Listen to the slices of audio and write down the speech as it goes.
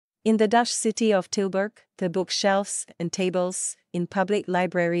In the Dutch city of Tilburg, the bookshelves and tables in public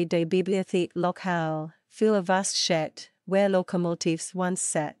library de Bibliotheek Lokale fill a vast shed where locomotives once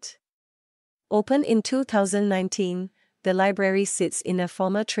sat. Opened in 2019, the library sits in a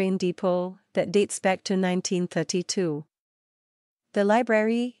former train depot that dates back to 1932. The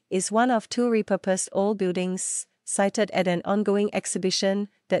library is one of two repurposed old buildings cited at an ongoing exhibition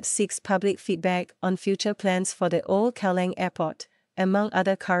that seeks public feedback on future plans for the old Kallang Airport, among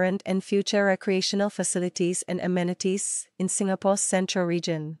other current and future recreational facilities and amenities in Singapore's central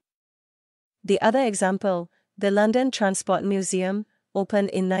region. The other example, the London Transport Museum, opened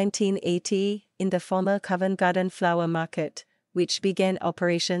in 1980 in the former Covent Garden Flower Market, which began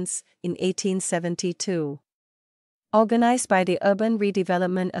operations in 1872. Organized by the Urban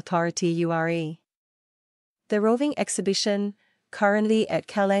Redevelopment Authority URA. The roving exhibition, currently at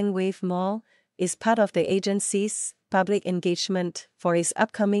Kallang Wave Mall, is part of the agency's public engagement for its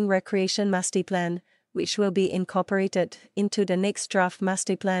upcoming Recreation Master Plan, which will be incorporated into the next draft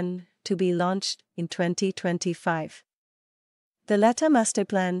Master Plan to be launched in 2025. The latter Master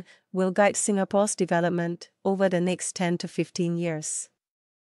Plan will guide Singapore's development over the next 10 to 15 years.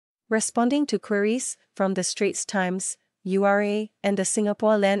 Responding to queries from the Straits Times, URA and the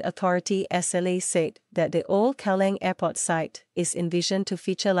Singapore Land Authority SLA said that the old Kallang Airport site is envisioned to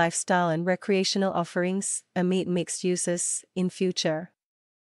feature lifestyle and recreational offerings amid mixed uses in future.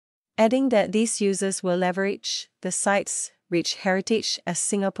 Adding that these uses will leverage the site's rich heritage as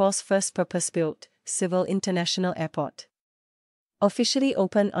Singapore's first purpose-built civil international airport. Officially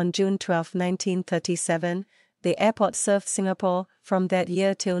opened on June 12, 1937, the airport served Singapore from that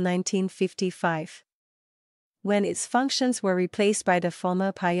year till 1955, when its functions were replaced by the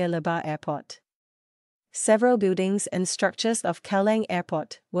former Paya Lebar Airport. Several buildings and structures of Kallang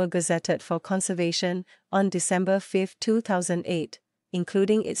Airport were gazetted for conservation on December 5, 2008,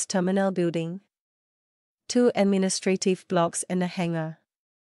 including its terminal building, 2 administrative blocks and a hangar.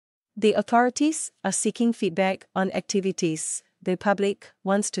 The authorities are seeking feedback on activities the public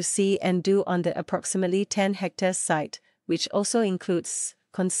wants to see and do on the approximately 10-hectare site, which also includes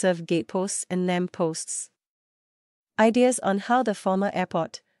conserved gateposts and lamp posts. Ideas on how the former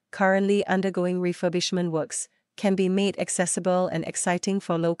airport, currently undergoing refurbishment works, can be made accessible and exciting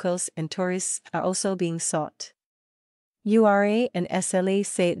for locals and tourists are also being sought. URA and SLA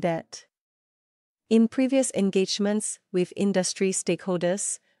said that in previous engagements with industry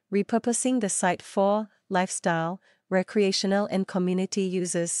stakeholders, repurposing the site for lifestyle, recreational and community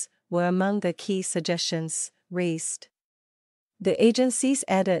uses were among the key suggestions raised. The agencies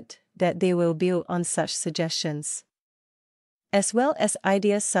added that they will build on such suggestions, as well as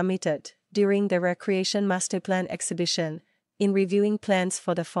ideas submitted during the Recreation Master Plan exhibition, in reviewing plans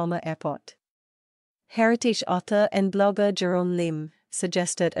for the former airport. Heritage author and blogger Jerome Lim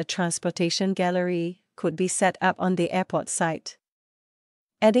suggested a transportation gallery could be set up on the airport site,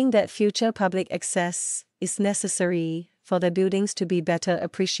 adding that future public access is necessary for the buildings to be better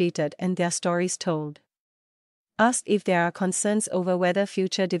appreciated and their stories told. Asked if there are concerns over whether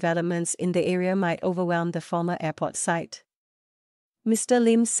future developments in the area might overwhelm the former airport site, Mr.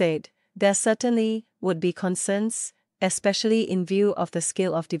 Lim said, there certainly would be concerns, especially in view of the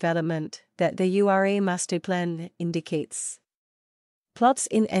scale of development that the URA Master Plan indicates. Plots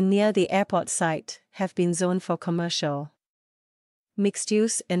in and near the airport site have been zoned for commercial,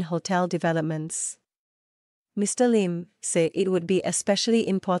 mixed-use and hotel developments. Mr. Lim said it would be especially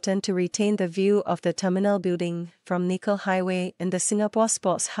important to retain the view of the terminal building from Nickel Highway and the Singapore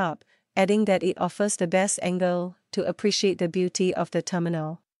Sports Hub, adding that it offers the best angle to appreciate the beauty of the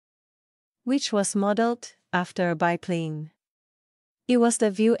terminal, which was modeled after a biplane. It was the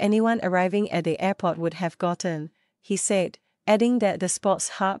view anyone arriving at the airport would have gotten, he said, adding that the Sports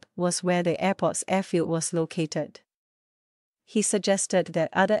Hub was where the airport's airfield was located. He suggested that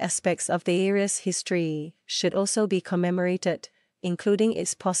other aspects of the area's history should also be commemorated, including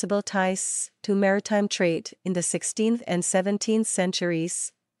its possible ties to maritime trade in the 16th and 17th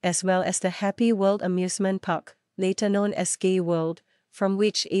centuries, as well as the Happy World amusement park, later known as Gay World, from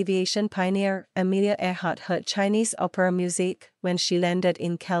which aviation pioneer Amelia Earhart heard Chinese opera music when she landed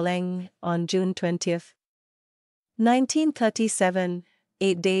in Kallang on June 20, 1937,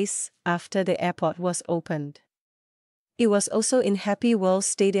 8 days after the airport was opened. It was also in Happy World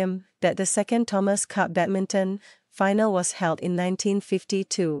Stadium that the second Thomas Cup badminton final was held in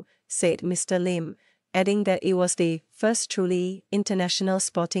 1952, said Mr. Lim, adding that it was the first truly international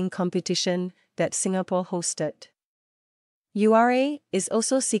sporting competition that Singapore hosted. URA is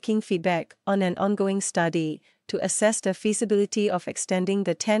also seeking feedback on an ongoing study to assess the feasibility of extending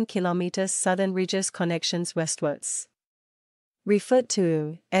the 10 km Southern Ridges connections westwards. referred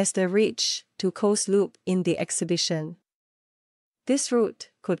to as the Reach to Coast Loop in the exhibition. This route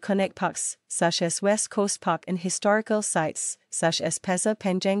could connect parks such as West Coast Park and historical sites such as Pasir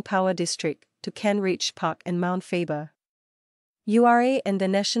Panjang Power District to Kent Ridge Park and Mount Faber. URA and the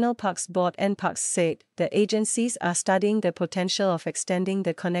National Parks Board (NParks) said the agencies are studying the potential of extending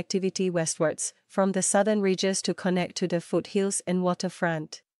the connectivity westwards from the southern ridges to connect to the foothills and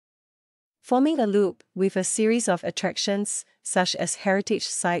waterfront, forming a loop with a series of attractions such as heritage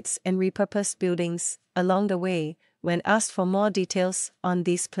sites and repurposed buildings along the way. When asked for more details on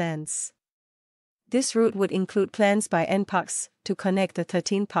these plans, this route would include plans by NParks to connect the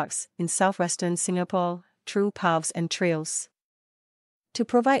 13 parks in southwestern Singapore through paths and trails, to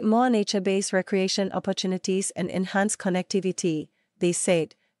provide more nature-based recreation opportunities and enhance connectivity, they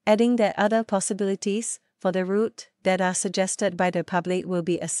said, adding that other possibilities for the route that are suggested by the public will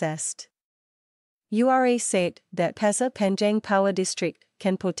be assessed. URA said that Pasir Panjang Power District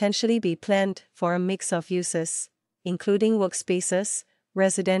can potentially be planned for a mix of uses, including workspaces,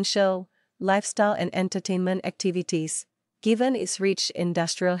 residential, lifestyle and entertainment activities, given its rich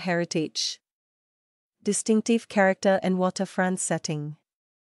industrial heritage, distinctive character and waterfront setting.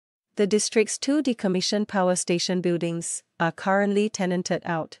 The district's 2 decommissioned power station buildings are currently tenanted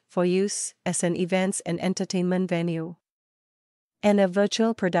out for use as an events and entertainment venue and a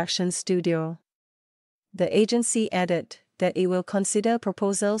virtual production studio. The agency added that it will consider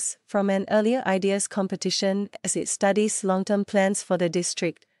proposals from an earlier ideas competition as it studies long-term plans for the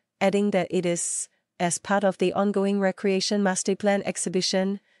district, adding that it is, as part of the ongoing Recreation Masterplan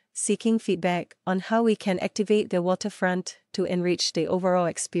exhibition, seeking feedback on how we can activate the waterfront to enrich the overall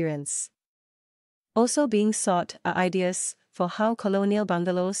experience. Also being sought are ideas for how colonial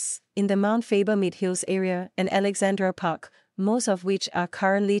bungalows in the Mount Faber Mid-Hills area and Alexandra Park, most of which are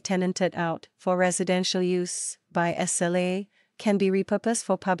currently tenanted out for residential use by SLA, can be repurposed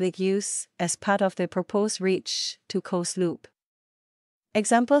for public use as part of the proposed Reach to Coast Loop.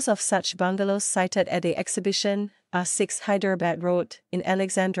 Examples of such bungalows cited at the exhibition are 6 Hyderabad Road in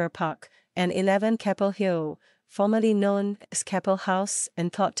Alexandra Park and 11 Capel Hill, formerly known as Capel House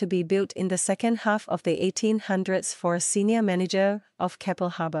and thought to be built in the second half of the 1800s for a senior manager of Capel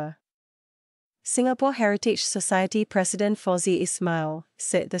Harbour. Singapore Heritage Society President Fauzi Ismail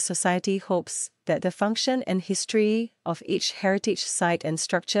said the society hopes that the function and history of each heritage site and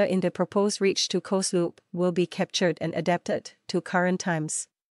structure in the proposed Reach to Coast Loop will be captured and adapted to current times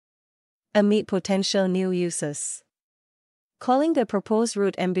amid potential new uses. Calling the proposed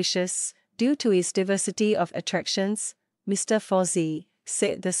route ambitious due to its diversity of attractions, Mr. Fauzi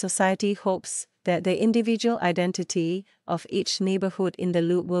said the society hopes that the individual identity of each neighborhood in the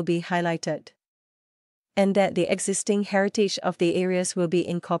loop will be highlighted, and that the existing heritage of the areas will be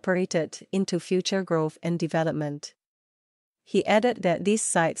incorporated into future growth and development. He added that these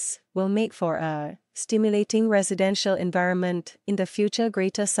sites will make for a stimulating residential environment in the future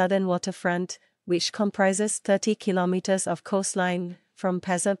Greater Southern Waterfront, which comprises 30 kilometers of coastline from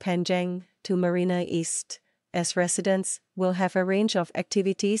Pasir Panjang to Marina East, as residents will have a range of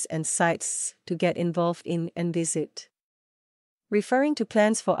activities and sites to get involved in and visit. Referring to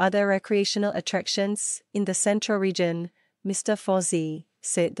plans for other recreational attractions in the central region, Mr. Fauzi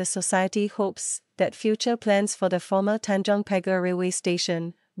said the society hopes that future plans for the former Tanjong Pagar railway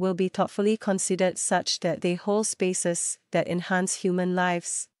station will be thoughtfully considered such that they hold spaces that enhance human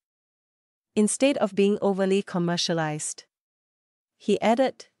lives, instead of being overly commercialized. He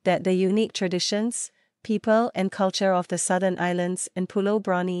added that the unique traditions, people and culture of the southern islands and Pulau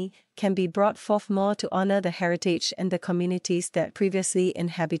Brani can be brought forth more to honor the heritage and the communities that previously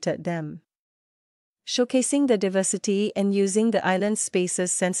inhabited them. Showcasing the diversity and using the island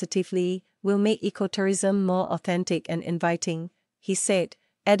spaces sensitively will make ecotourism more authentic and inviting, he said,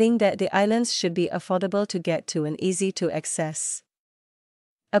 adding that the islands should be affordable to get to and easy to access.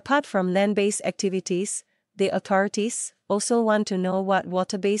 Apart from land-based activities, the authorities also want to know what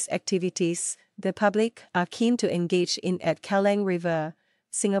water-based activities the public are keen to engage in at Kallang River,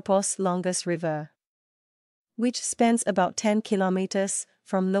 Singapore's longest river, which spans about 10 kilometers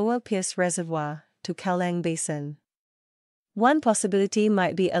from Lower Peirce Reservoir to Kallang Basin. One possibility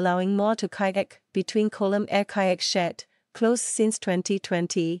might be allowing more to kayak between Kolam Air Kayak Shed, closed since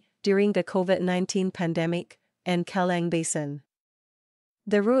 2020 during the COVID-19 pandemic, and Kallang Basin.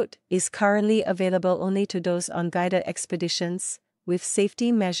 The route is currently available only to those on guided expeditions, with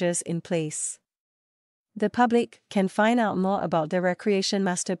safety measures in place. The public can find out more about the Recreation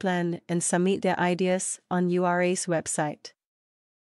Masterplan and submit their ideas on URA's website.